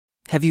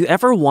Have you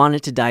ever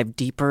wanted to dive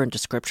deeper into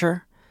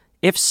Scripture?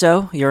 If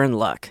so, you're in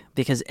luck,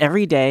 because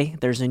every day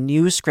there's a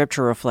new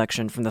Scripture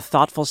reflection from the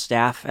thoughtful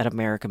staff at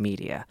America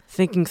Media,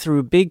 thinking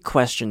through big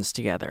questions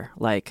together,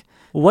 like,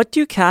 what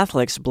do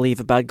Catholics believe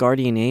about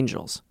guardian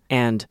angels?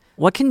 And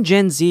what can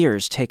Gen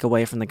Zers take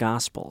away from the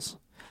Gospels?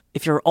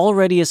 If you're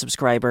already a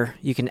subscriber,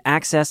 you can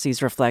access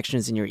these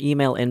reflections in your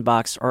email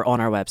inbox or on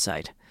our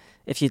website.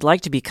 If you'd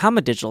like to become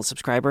a digital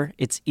subscriber,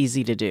 it's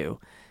easy to do.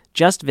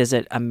 Just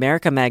visit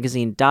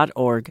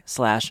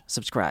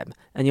americamagazine.org/subscribe,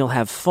 and you'll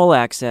have full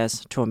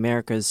access to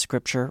America's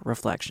Scripture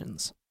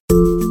reflections.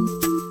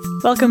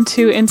 Welcome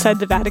to Inside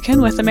the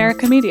Vatican with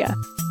America Media.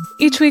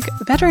 Each week,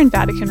 veteran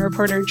Vatican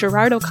reporter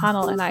Gerard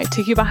O'Connell and I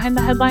take you behind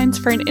the headlines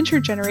for an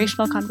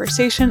intergenerational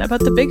conversation about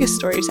the biggest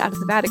stories out of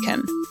the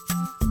Vatican.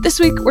 This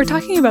week, we're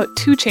talking about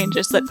two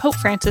changes that Pope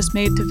Francis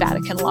made to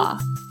Vatican law.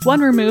 One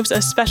removes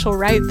a special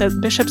right that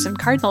bishops and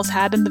cardinals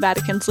had in the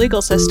Vatican's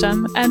legal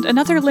system, and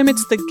another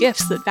limits the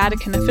gifts that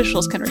Vatican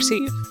officials can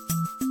receive.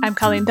 I'm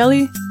Colleen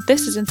Deli.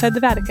 This is Inside the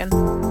Vatican.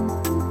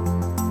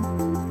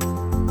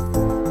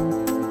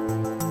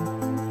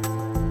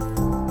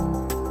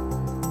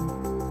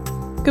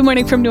 Good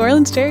morning from New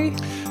Orleans, Jerry.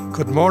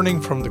 Good morning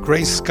from the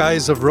grey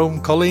skies of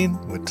Rome, Colleen,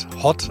 with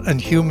hot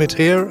and humid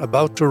here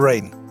about to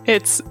rain.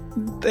 It's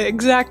the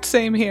exact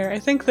same here. I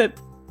think that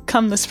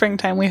come the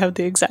springtime, we have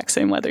the exact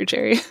same weather,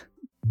 Jerry.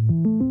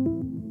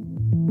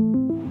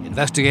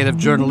 Investigative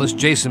journalist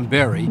Jason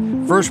Berry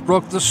first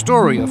broke the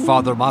story of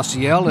Father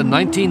Maciel in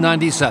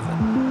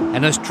 1997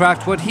 and has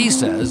tracked what he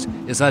says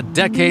is a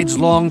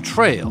decades-long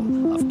trail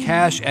of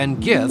cash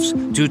and gifts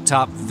to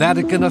top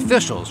Vatican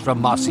officials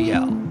from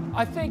Maciel.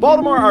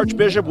 Baltimore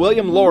Archbishop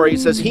William Lori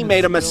says he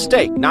made a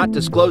mistake not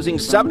disclosing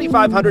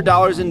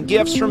 $7,500 in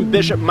gifts from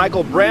Bishop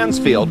Michael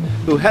Bransfield,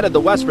 who headed the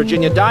West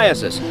Virginia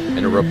Diocese,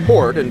 in a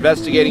report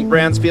investigating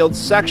Bransfield's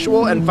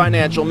sexual and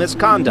financial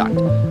misconduct.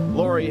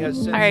 Lori has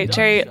since... All right,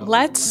 Jerry,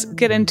 let's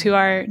get into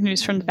our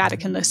news from the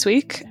Vatican this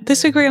week.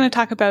 This week, we're going to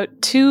talk about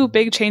two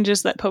big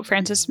changes that Pope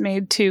Francis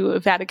made to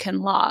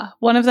Vatican law.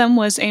 One of them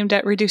was aimed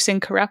at reducing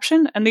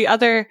corruption, and the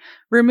other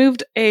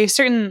removed a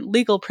certain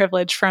legal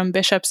privilege from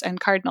bishops and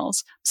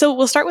cardinals. So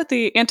we'll start with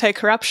the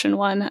anti-corruption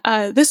one.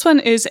 This one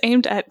is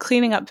aimed at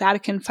cleaning up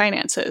Vatican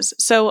finances.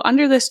 So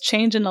under this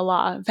change in the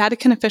law,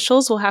 Vatican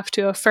officials will have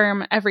to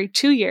affirm every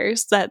 2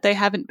 years that they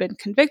haven't been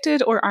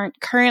convicted or aren't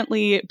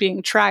currently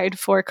being tried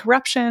for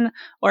corruption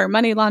or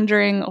money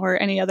laundering or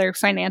any other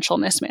financial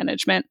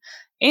mismanagement.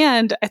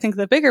 And I think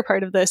the bigger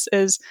part of this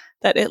is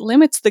that it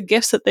limits the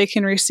gifts that they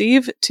can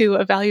receive to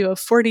a value of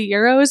 40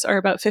 euros or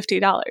about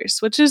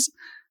 $50, which is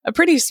a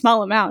pretty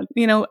small amount.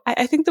 You know,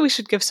 I think that we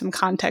should give some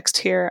context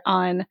here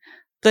on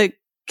the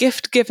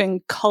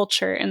gift-giving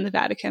culture in the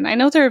Vatican. I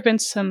know there have been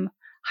some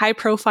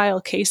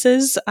high-profile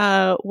cases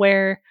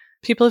where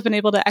people have been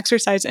able to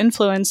exercise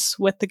influence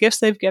with the gifts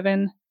they've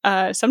given,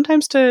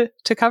 sometimes to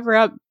cover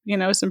up, you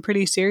know, some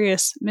pretty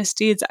serious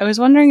misdeeds. I was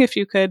wondering if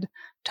you could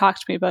talk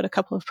to me about a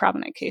couple of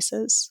prominent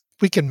cases.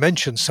 We can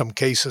mention some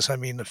cases. I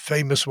mean, the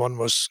famous one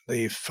was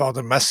the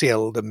Father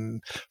Maciel, the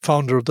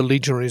founder of the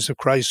Legionaries of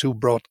Christ, who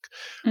brought,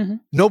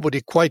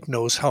 nobody quite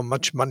knows how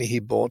much money he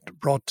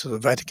brought to the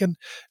Vatican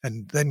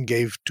and then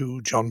gave to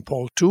John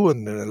Paul II,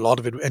 and a lot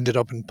of it ended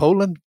up in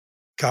Poland.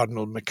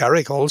 Cardinal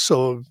McCarrick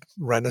also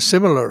ran a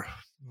similar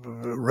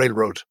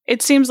railroad.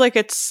 It seems like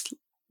it's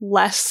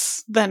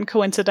less than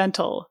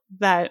coincidental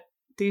that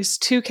these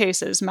two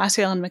cases,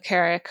 Maciel and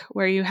McCarrick,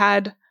 where you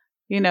had,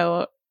 you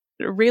know,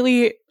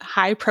 really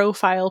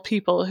high-profile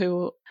people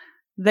who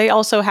they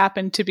also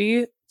happen to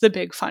be the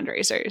big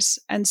fundraisers.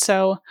 And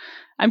so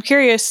I'm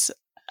curious,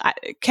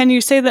 can you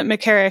say that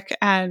McCarrick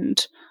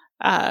and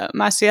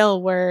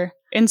Maciel were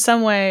in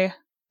some way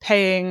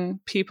paying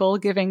people,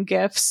 giving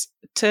gifts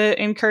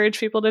to encourage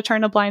people to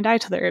turn a blind eye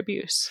to their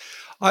abuse?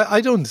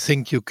 I don't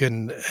think you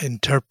can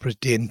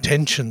interpret the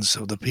intentions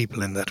of the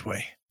people in that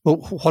way.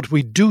 But what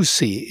we do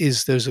see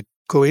is there's a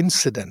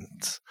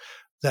coincidence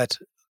that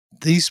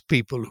these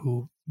people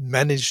who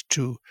managed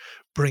to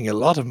bring a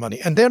lot of money,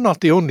 and they're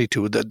not the only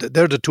two,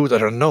 they're the two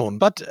that are known,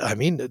 but I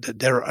mean,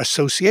 there are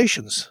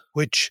associations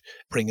which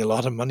bring a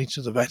lot of money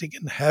to the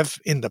Vatican, have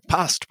in the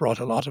past brought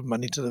a lot of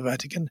money to the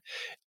Vatican,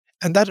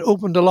 and that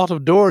opened a lot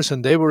of doors,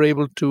 and they were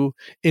able to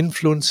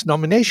influence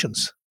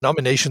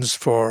nominations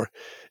for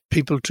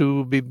people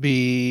to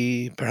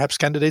be perhaps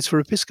candidates for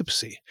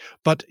episcopacy.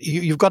 But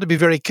you've got to be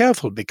very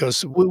careful,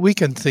 because we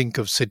can think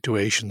of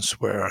situations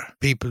where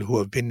people who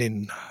have been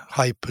in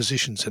high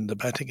positions in the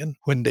Vatican,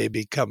 when they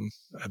become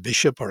a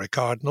bishop or a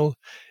cardinal,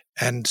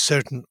 and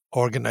certain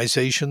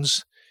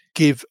organizations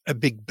give a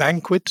big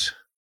banquet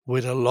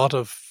with a lot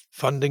of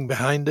funding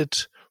behind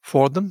it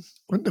for them,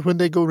 when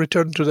they go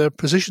return to their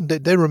position,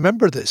 they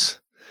remember this.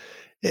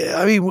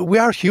 I mean, we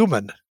are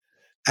human.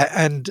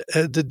 And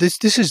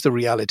this is the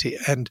reality.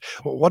 And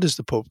what is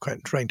the Pope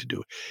trying to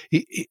do?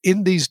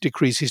 In these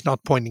decrees, he's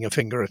not pointing a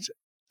finger at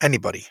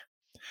anybody.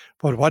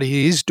 But what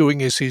he is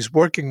doing is he's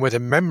working with a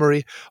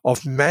memory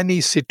of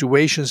many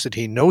situations that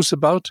he knows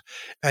about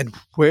and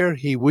where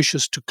he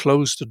wishes to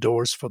close the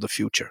doors for the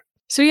future.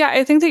 So yeah,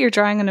 I think that you're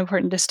drawing an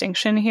important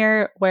distinction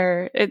here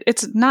where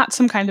it's not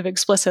some kind of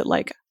explicit,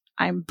 like,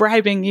 I'm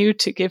bribing you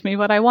to give me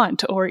what I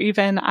want, or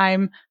even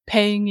I'm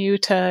paying you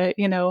to,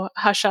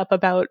 hush up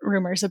about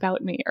rumors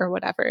about me or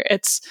whatever.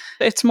 It's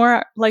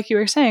more like you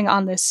were saying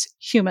on this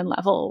human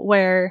level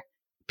where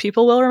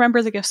people will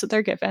remember the gifts that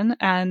they're given,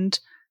 and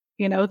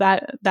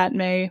that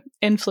may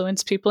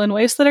influence people in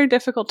ways that are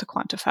difficult to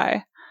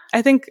quantify.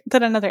 I think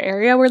that another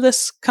area where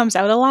this comes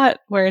out a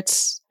lot, where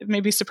it's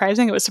maybe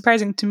surprising, it was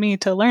surprising to me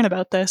to learn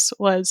about this,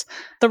 was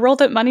the role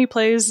that money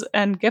plays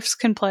and gifts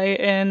can play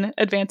in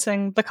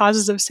advancing the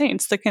causes of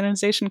saints, the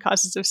canonization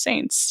causes of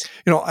saints.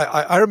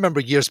 I remember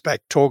years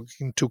back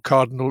talking to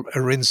Cardinal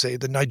Arinze,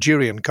 the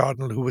Nigerian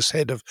cardinal who was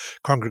head of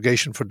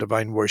Congregation for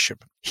Divine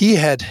Worship. He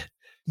had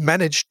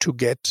managed to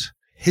get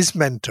his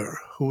mentor,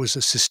 who was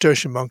a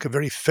Cistercian monk, a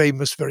very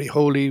famous, very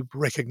holy,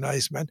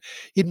 recognized man,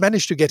 he'd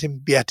managed to get him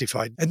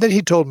beatified. And then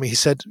he told me, he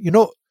said,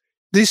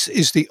 this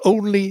is the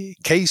only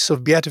case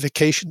of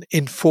beatification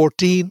in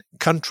 14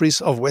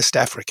 countries of West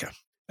Africa.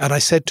 And I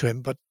said to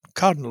him, but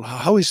Cardinal,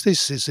 how is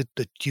this? Is it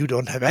that you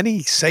don't have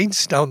any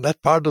saints down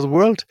that part of the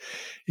world?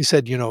 He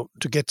said,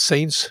 to get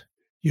saints,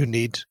 you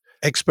need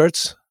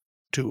experts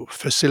to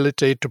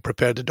facilitate, to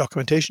prepare the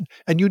documentation,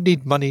 and you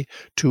need money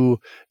to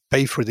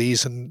pay for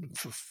these and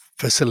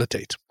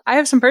facilitate. I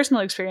have some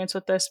personal experience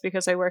with this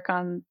because I work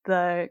on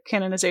the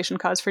canonization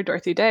cause for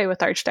Dorothy Day with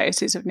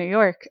Archdiocese of New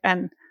York.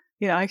 And,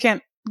 I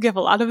can't give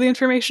a lot of the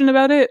information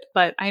about it,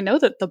 but I know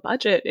that the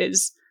budget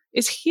is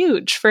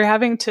huge for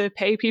having to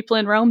pay people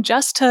in Rome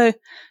just to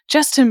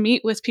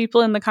meet with people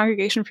in the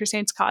Congregation for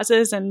Saints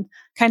causes and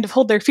kind of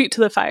hold their feet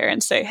to the fire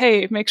and say,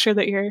 hey, make sure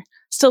that you're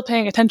still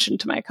paying attention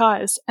to my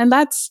cause. And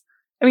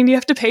you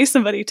have to pay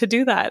somebody to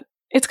do that.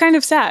 It's kind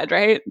of sad,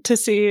 right? To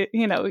see,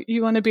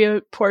 you want to be a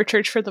poor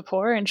church for the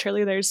poor, and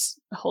surely there's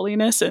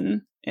holiness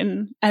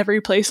in every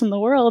place in the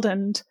world.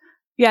 And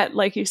yet,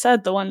 like you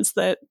said, the ones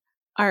that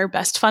are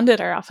best funded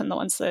are often the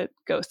ones that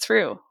go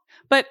through.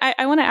 But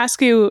I want to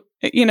ask you,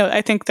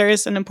 I think there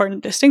is an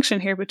important distinction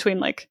here between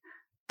like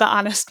the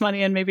honest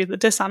money and maybe the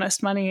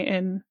dishonest money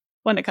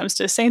when it comes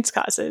to saints'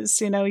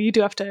 causes. You do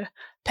have to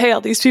pay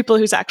all these people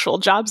whose actual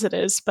jobs it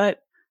is. But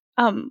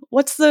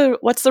what's the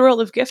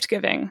role of gift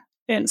giving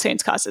in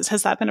saints' causes?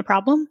 Has that been a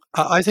problem?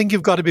 I think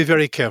you've got to be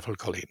very careful,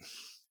 Colleen,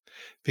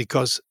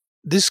 because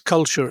this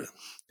culture,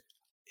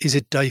 is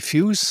it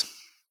diffuse?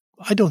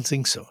 I don't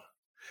think so.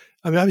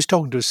 I was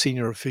talking to a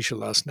senior official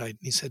last night, and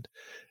he said,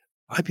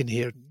 I've been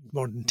here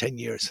more than 10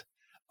 years.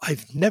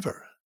 I've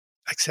never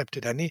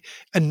accepted any,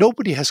 and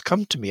nobody has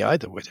come to me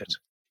either with it.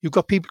 You've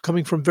got people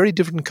coming from very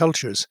different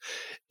cultures,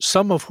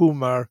 some of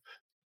whom are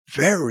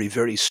very,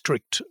 very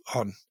strict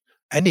on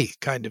any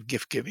kind of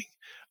gift giving.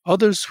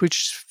 Others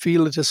which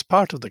feel it as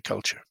part of the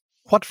culture.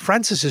 What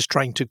Francis is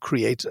trying to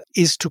create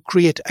is to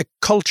create a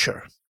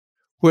culture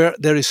where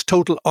there is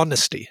total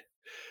honesty.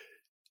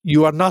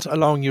 You are not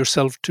allowing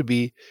yourself to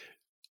be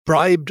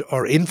bribed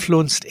or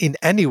influenced in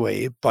any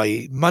way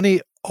by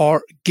money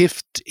or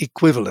gift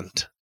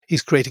equivalent.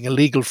 He's creating a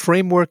legal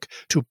framework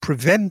to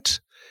prevent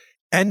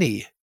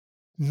any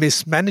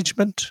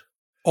mismanagement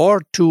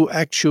or to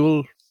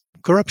actual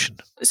corruption.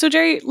 So,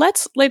 Jerry,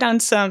 let's lay down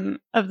some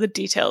of the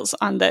details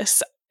on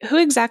this. Who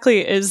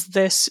exactly is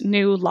this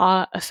new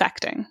law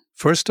affecting?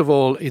 First of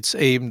all, it's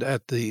aimed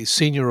at the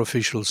senior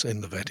officials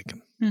in the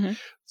Vatican. Mm-hmm.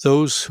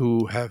 Those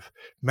who have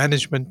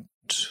management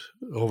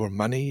over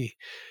money,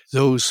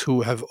 those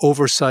who have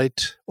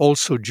oversight,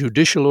 also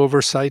judicial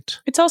oversight.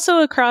 It's also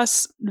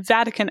across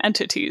Vatican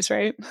entities,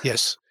 right?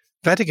 Yes.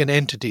 Vatican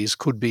entities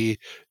could be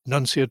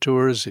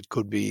nunciatures, it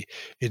could be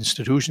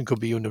institutions, it could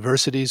be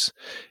universities.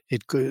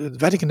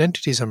 Vatican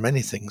entities are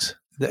many things.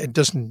 It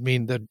doesn't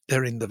mean that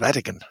they're in the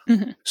Vatican.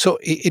 Mm-hmm. So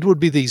it would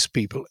be these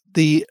people.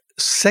 The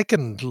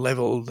second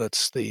level,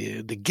 that's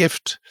the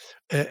gift,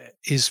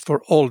 is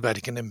for all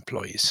Vatican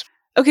employees.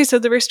 Okay, so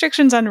the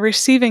restrictions on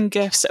receiving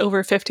gifts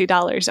over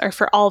 $50 are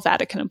for all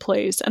Vatican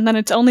employees, and then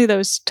it's only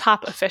those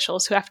top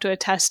officials who have to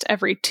attest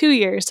every 2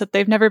 years that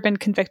they've never been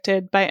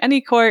convicted by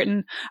any court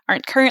and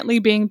aren't currently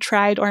being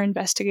tried or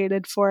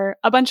investigated for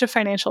a bunch of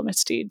financial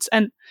misdeeds.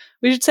 And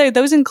we should say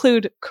those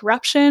include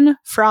corruption,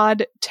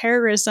 fraud,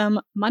 terrorism,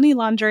 money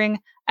laundering,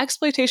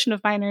 exploitation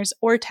of minors,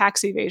 or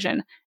tax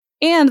evasion.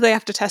 And they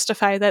have to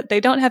testify that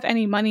they don't have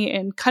any money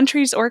in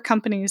countries or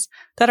companies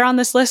that are on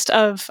this list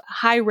of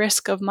high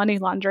risk of money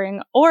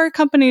laundering or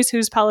companies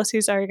whose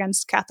policies are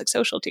against Catholic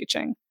social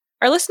teaching.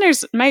 Our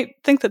listeners might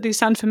think that these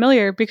sound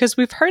familiar because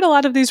we've heard a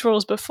lot of these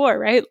rules before,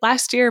 right?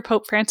 Last year,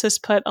 Pope Francis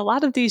put a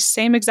lot of these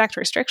same exact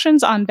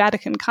restrictions on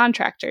Vatican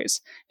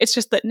contractors. It's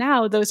just that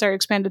now those are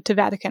expanded to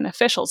Vatican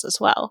officials as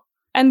well.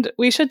 And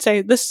we should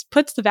say this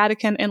puts the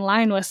Vatican in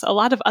line with a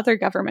lot of other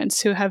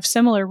governments who have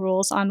similar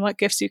rules on what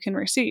gifts you can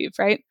receive,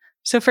 right?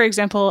 So, for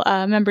example,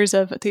 members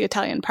of the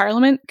Italian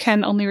parliament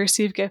can only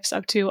receive gifts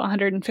up to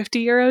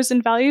 150 euros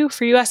in value.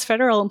 For U.S.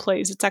 federal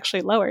employees, it's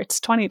actually lower. It's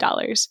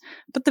 $20.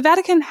 But the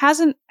Vatican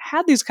hasn't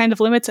had these kind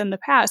of limits in the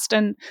past.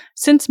 And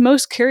since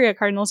most Curia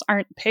cardinals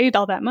aren't paid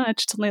all that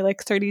much, it's only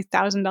like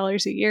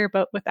 $30,000 a year,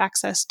 but with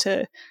access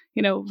to,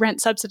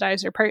 rent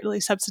subsidized or partly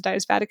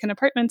subsidized Vatican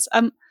apartments.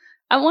 I'm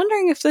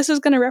wondering if this is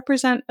going to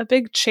represent a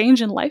big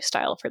change in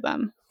lifestyle for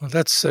them. Well,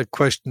 that's a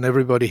question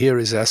everybody here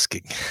is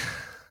asking,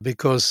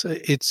 because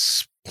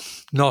it's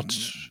not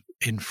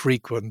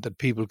infrequent that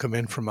people come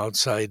in from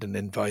outside and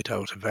invite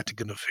out a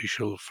Vatican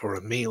official for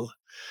a meal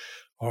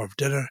or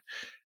dinner.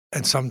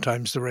 And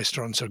sometimes the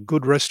restaurants are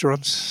good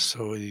restaurants,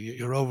 so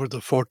you're over the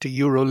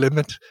 €40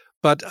 limit.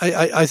 But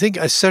I think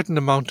a certain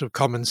amount of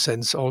common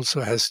sense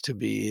also has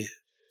to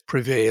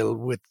prevail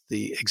with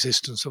the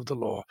existence of the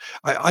law.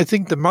 I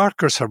think the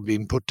markers are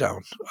being put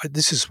down.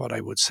 This is what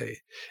I would say.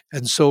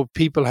 And so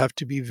people have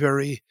to be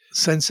very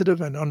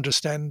sensitive and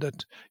understand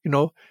that,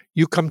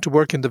 you come to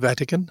work in the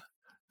Vatican,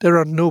 there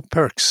are no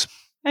perks.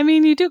 I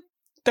mean, you do.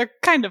 There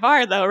kind of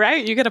are, though,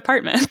 right? You get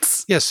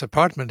apartments. Yes,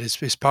 apartment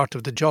is part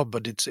of the job,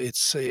 but it's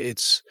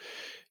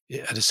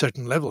at a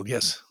certain level,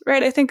 yes.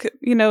 Right. I think,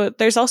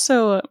 there's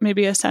also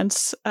maybe a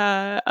sense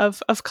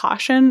of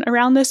caution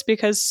around this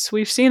because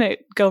we've seen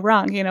it go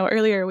wrong.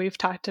 Earlier we've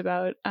talked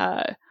about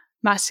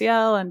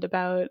Maciel and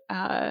about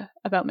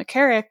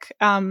McCarrick.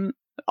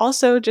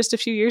 Also, just a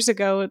few years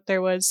ago,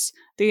 there was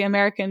the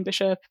American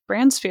Bishop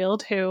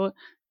Bransfield who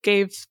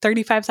gave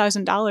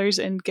 $35,000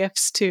 in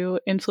gifts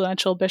to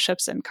influential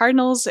bishops and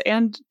cardinals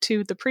and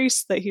to the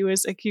priests that he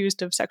was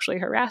accused of sexually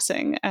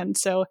harassing. And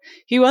so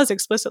he was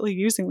explicitly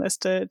using this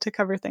to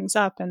cover things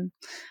up. And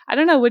I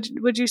don't know,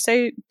 would you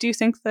say, do you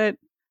think that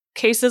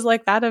cases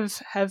like that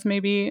have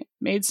maybe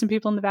made some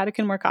people in the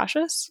Vatican more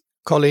cautious?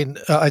 Colleen,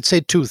 I'd say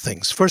two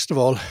things. First of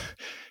all,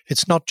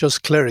 it's not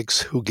just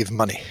clerics who give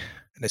money,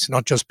 and it's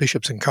not just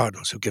bishops and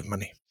cardinals who give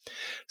money.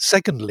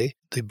 Secondly,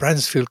 the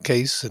Bransfield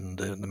case and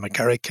the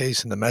McCarrick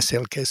case and the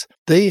Maciel case,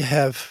 they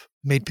have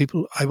made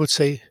people, I would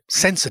say,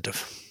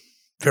 sensitive,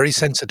 very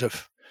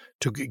sensitive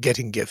to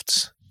getting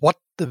gifts. What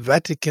the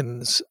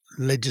Vatican's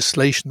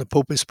legislation the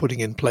Pope is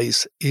putting in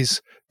place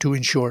is to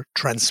ensure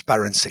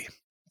transparency,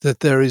 that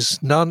there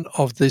is none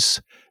of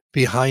this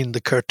behind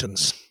the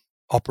curtains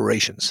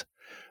operations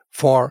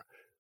for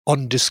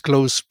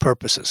undisclosed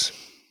purposes.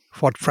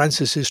 What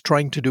Francis is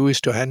trying to do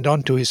is to hand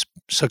on to his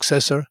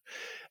successor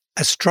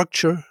a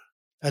structure,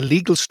 a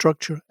legal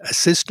structure, a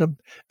system,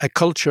 a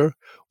culture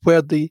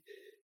where the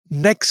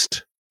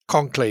next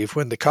conclave,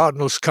 when the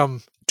cardinals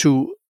come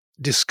to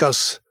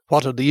discuss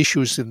what are the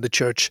issues in the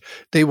church,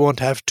 they won't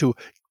have to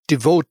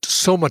devote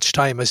so much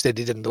time as they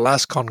did in the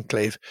last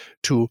conclave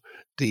to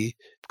the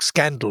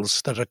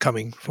scandals that are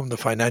coming from the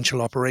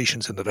financial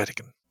operations in the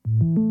Vatican.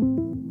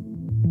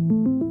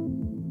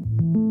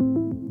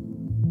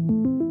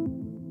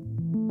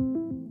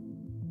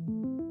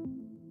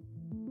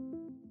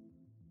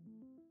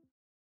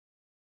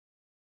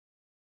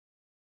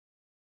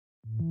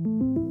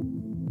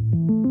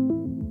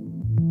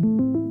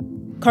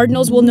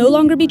 Cardinals will no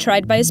longer be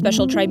tried by a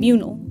special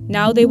tribunal.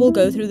 Now they will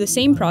go through the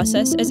same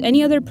process as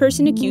any other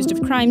person accused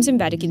of crimes in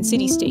Vatican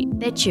City-State.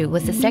 Becciu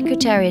was the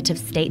Secretariat of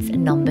State's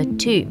number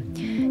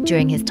 2.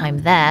 During his time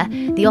there,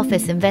 the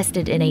office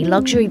invested in a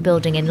luxury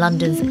building in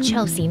London's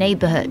Chelsea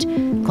neighbourhood.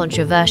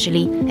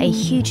 Controversially, a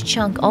huge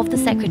chunk of the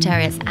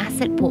Secretariat's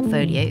asset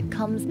portfolio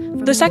comes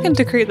from... The second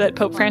decree that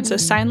Pope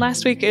Francis signed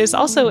last week is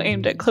also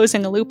aimed at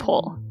closing a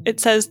loophole. It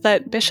says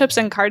that bishops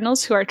and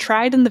cardinals who are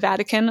tried in the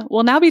Vatican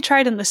will now be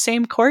tried in the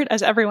same court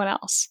as everyone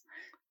else.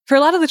 For a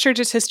lot of the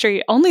Church's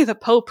history, only the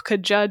Pope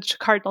could judge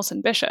cardinals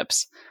and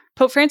bishops.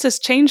 Pope Francis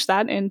changed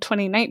that in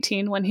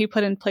 2019 when he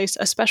put in place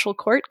a special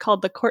court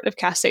called the Court of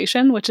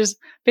Cassation, which is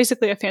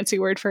basically a fancy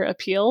word for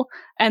appeal,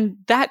 and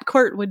that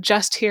court would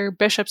just hear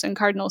bishops and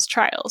cardinals'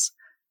 trials.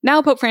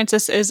 Now Pope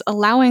Francis is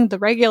allowing the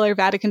regular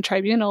Vatican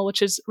tribunal,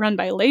 which is run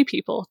by lay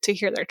people, to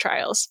hear their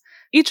trials.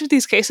 Each of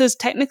these cases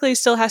technically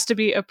still has to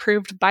be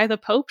approved by the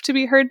Pope to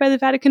be heard by the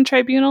Vatican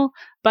tribunal,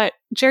 but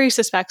Jerry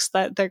suspects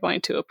that they're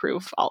going to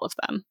approve all of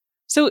them.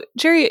 So,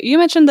 Jerry, you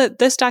mentioned that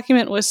this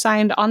document was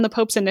signed on the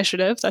Pope's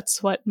initiative.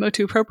 That's what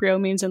motu proprio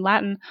means in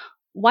Latin.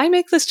 Why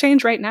make this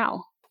change right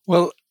now?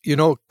 Well,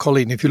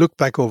 Colleen, if you look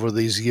back over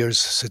these years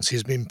since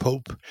he's been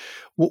Pope,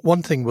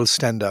 one thing will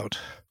stand out.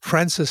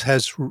 Francis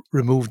has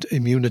removed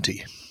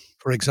immunity.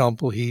 For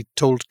example, he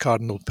told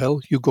Cardinal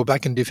Pell, you go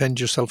back and defend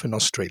yourself in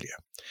Australia.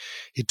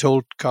 He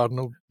told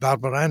Cardinal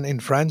Barbarin in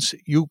France,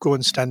 you go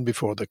and stand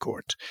before the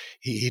court.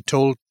 He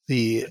told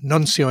the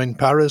nuncio in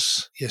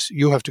Paris, yes,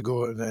 you have to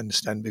go and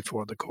stand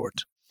before the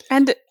court.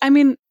 And, I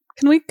mean,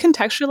 can we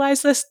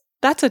contextualize this?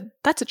 That's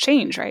a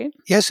change, right?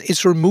 Yes,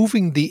 it's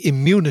removing the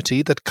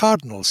immunity that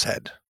cardinals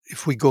had.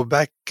 If we go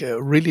back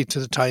really to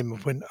the time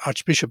of when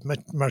Archbishop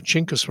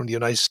Marcinkus from the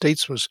United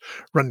States was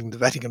running the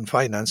Vatican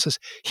finances,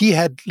 he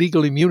had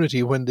legal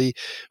immunity when the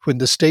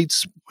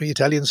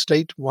Italian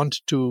state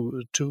wanted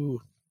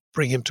to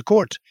bring him to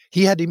court.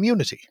 He had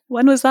immunity.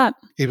 When was that?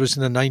 It was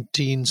in the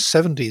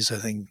 1970s, I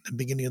think, the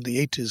beginning of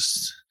the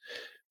 80s.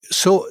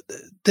 So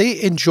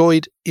they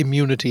enjoyed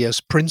immunity as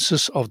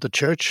princes of the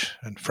church,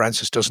 and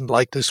Francis doesn't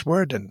like this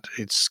word, and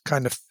it's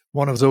kind of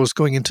one of those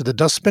going into the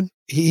dustbin.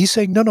 He's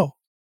saying, no.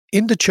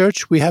 In the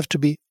church, we have to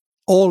be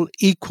all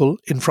equal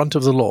in front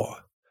of the law.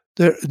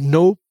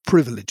 No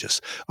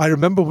privileges. I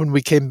remember when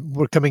we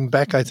were coming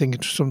back, I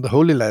think, from the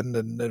Holy Land,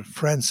 and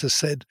Francis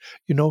said,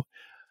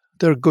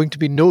 there are going to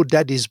be no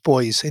daddy's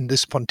boys in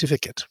this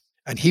pontificate.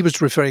 And he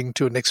was referring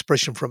to an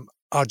expression from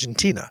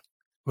Argentina,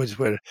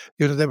 where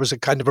there was a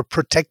kind of a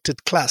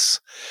protected class.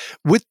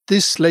 With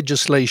this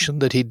legislation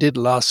that he did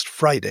last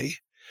Friday,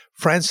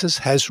 Francis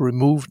has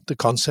removed the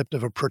concept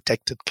of a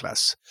protected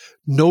class.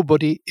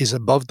 Nobody is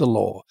above the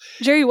law.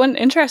 Jerry, one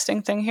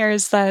interesting thing here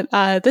is that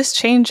this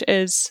change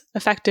is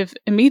effective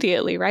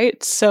immediately,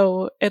 right?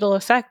 So it'll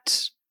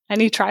affect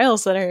any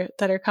trials that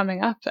are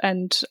coming up.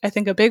 And I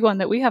think a big one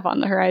that we have on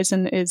the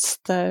horizon is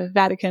the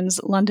Vatican's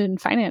London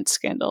finance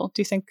scandal.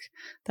 Do you think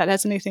that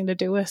has anything to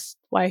do with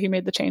why he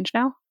made the change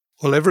now?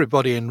 Well,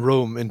 everybody in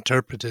Rome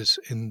interpreted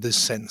in this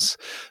sense.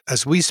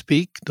 As we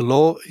speak, the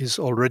law is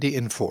already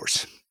in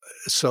force.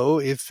 So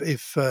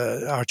if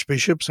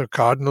archbishops or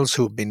cardinals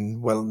who've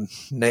been well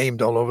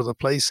named all over the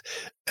place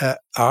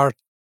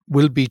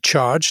will be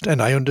charged,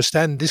 and I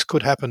understand this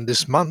could happen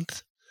this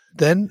month,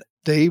 then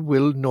they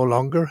will no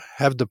longer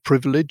have the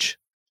privilege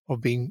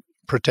of being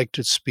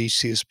protected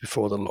species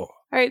before the law.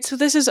 All right, so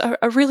this is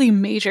a really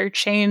major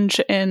change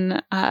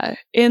in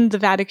the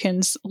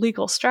Vatican's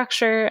legal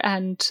structure,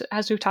 and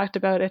as we've talked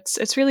about,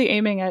 it's really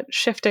aiming at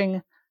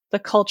shifting the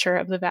culture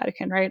of the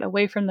Vatican, right?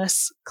 Away from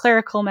this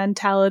clerical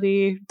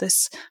mentality,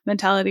 this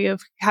mentality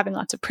of having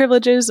lots of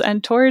privileges,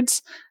 and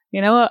towards,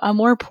 a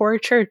more poor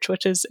church,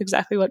 which is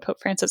exactly what Pope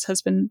Francis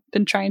has been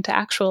trying to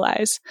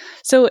actualize.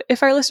 So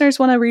if our listeners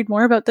want to read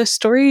more about this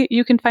story,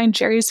 you can find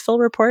Jerry's full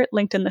report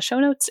linked in the show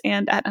notes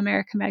and at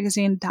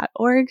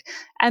americamagazine.org.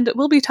 And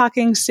we'll be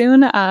talking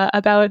soon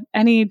about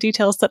any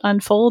details that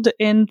unfold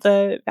in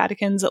the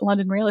Vatican's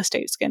London real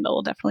estate scandal.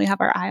 We'll definitely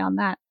have our eye on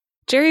that.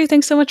 Jerry,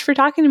 thanks so much for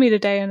talking to me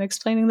today and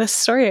explaining this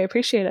story. I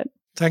appreciate it.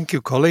 Thank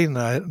you, Colleen.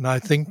 And I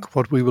think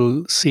what we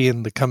will see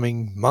in the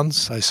coming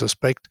months, I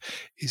suspect,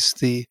 is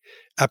the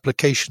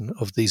application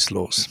of these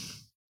laws.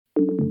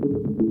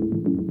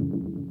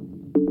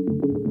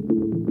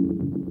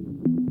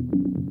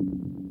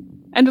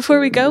 And before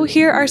we go,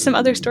 here are some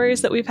other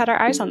stories that we've had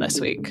our eyes on this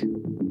week.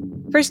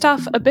 First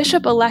off, a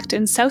bishop-elect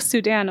in South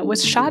Sudan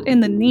was shot in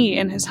the knee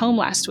in his home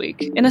last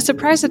week in a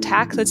surprise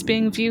attack that's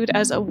being viewed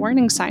as a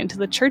warning sign to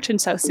the church in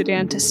South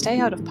Sudan to stay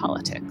out of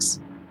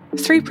politics.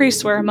 3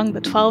 priests were among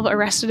the 12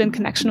 arrested in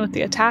connection with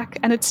the attack,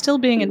 and it's still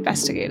being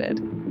investigated.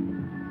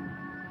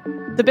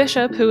 The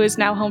bishop, who is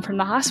now home from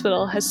the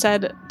hospital, has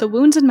said, "The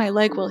wounds in my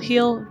leg will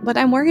heal, but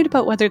I'm worried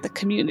about whether the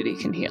community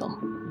can heal."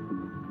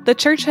 The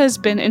church has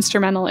been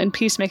instrumental in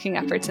peacemaking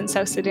efforts in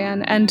South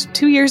Sudan, and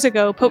 2 years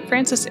ago, Pope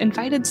Francis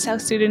invited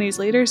South Sudanese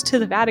leaders to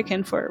the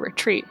Vatican for a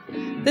retreat.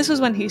 This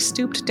was when he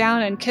stooped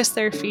down and kissed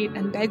their feet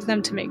and begged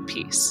them to make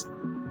peace.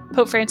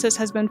 Pope Francis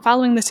has been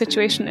following the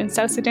situation in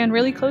South Sudan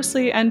really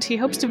closely, and he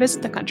hopes to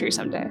visit the country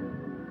someday.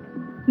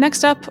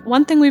 Next up,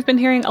 one thing we've been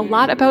hearing a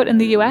lot about in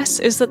the US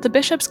is that the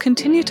bishops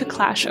continue to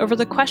clash over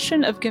the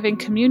question of giving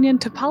communion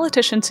to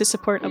politicians who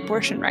support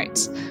abortion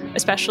rights,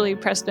 especially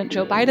President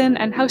Joe Biden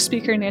and House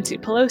Speaker Nancy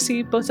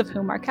Pelosi, both of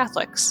whom are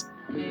Catholics.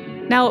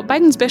 Now,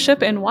 Biden's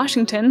bishop in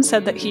Washington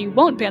said that he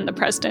won't ban the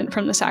president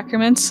from the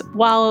sacraments,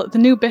 while the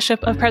new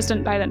bishop of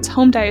President Biden's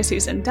home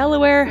diocese in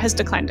Delaware has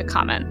declined to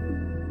comment.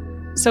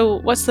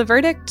 So, what's the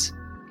verdict?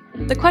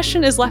 The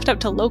question is left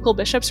up to local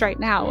bishops right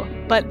now,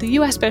 but the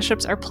US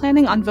bishops are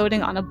planning on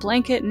voting on a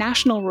blanket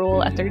national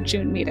rule at their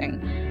June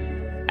meeting.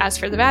 As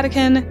for the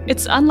Vatican,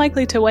 it's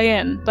unlikely to weigh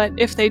in, but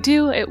if they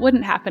do, it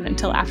wouldn't happen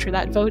until after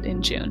that vote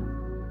in June.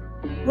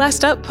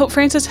 Last up, Pope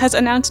Francis has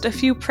announced a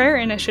few prayer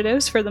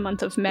initiatives for the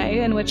month of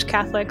May in which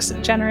Catholics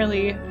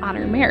generally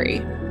honor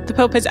Mary. The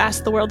Pope has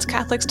asked the world's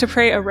Catholics to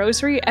pray a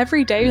rosary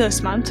every day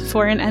this month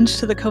for an end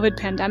to the COVID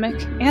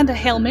pandemic, and a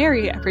Hail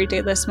Mary every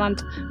day this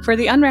month for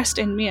the unrest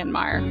in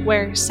Myanmar,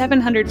 where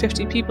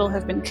 750 people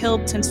have been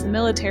killed since the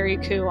military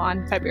coup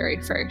on February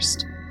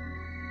 1st.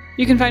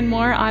 You can find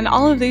more on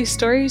all of these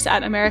stories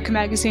at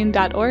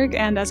americamagazine.org,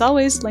 and as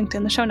always, linked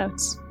in the show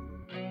notes.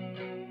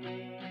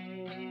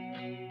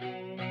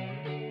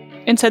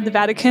 Inside the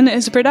Vatican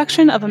is a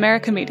production of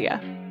America Media.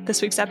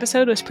 This week's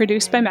episode was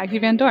produced by Maggie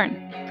Van Dorn.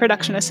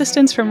 Production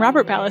assistance from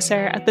Robert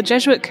Balaser at the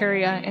Jesuit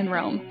Curia in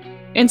Rome.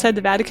 Inside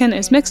the Vatican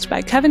is mixed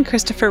by Kevin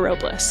Christopher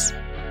Robles.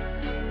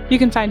 You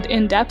can find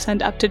in-depth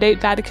and up-to-date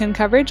Vatican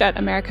coverage at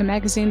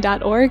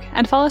americamagazine.org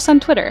and follow us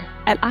on Twitter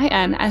at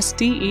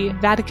INSDE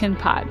Vatican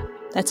Pod.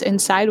 That's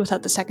inside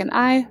without the second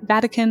I,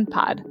 Vatican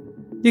Pod.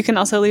 You can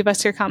also leave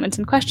us your comments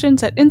and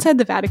questions at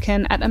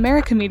InsideTheVatican at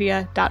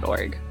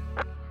americamedia.org.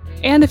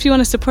 And if you want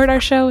to support our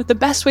show, the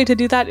best way to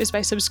do that is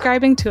by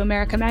subscribing to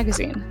America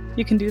Magazine.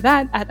 You can do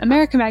that at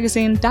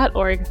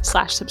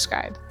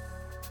americamagazine.org/subscribe.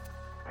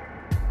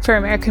 For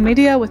America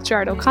Media with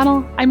Gerard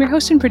O'Connell, I'm your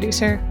host and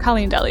producer,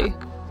 Colleen Deli.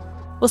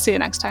 We'll see you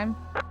next time.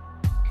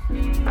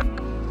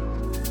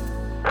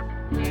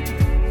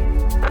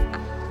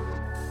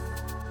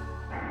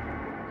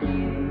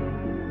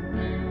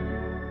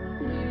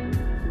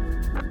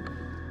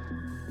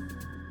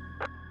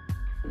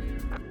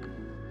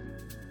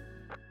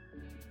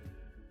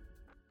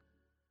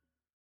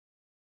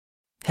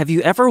 Have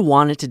you ever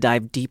wanted to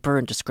dive deeper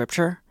into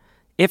Scripture?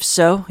 If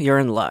so, you're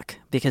in luck,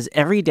 because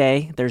every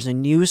day there's a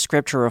new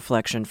Scripture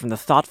reflection from the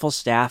thoughtful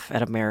staff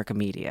at America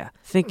Media,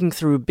 thinking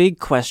through big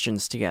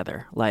questions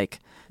together, like,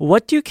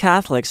 what do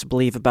Catholics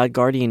believe about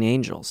guardian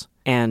angels?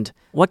 And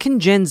what can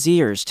Gen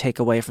Zers take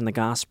away from the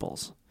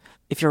Gospels?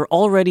 If you're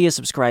already a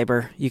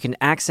subscriber, you can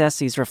access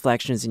these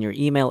reflections in your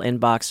email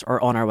inbox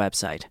or on our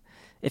website.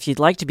 If you'd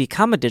like to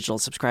become a digital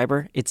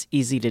subscriber, it's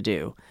easy to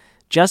do.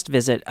 Just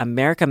visit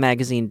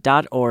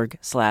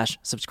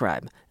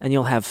americamagazine.org/subscribe, and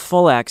you'll have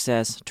full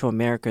access to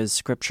America's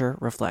Scripture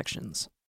reflections.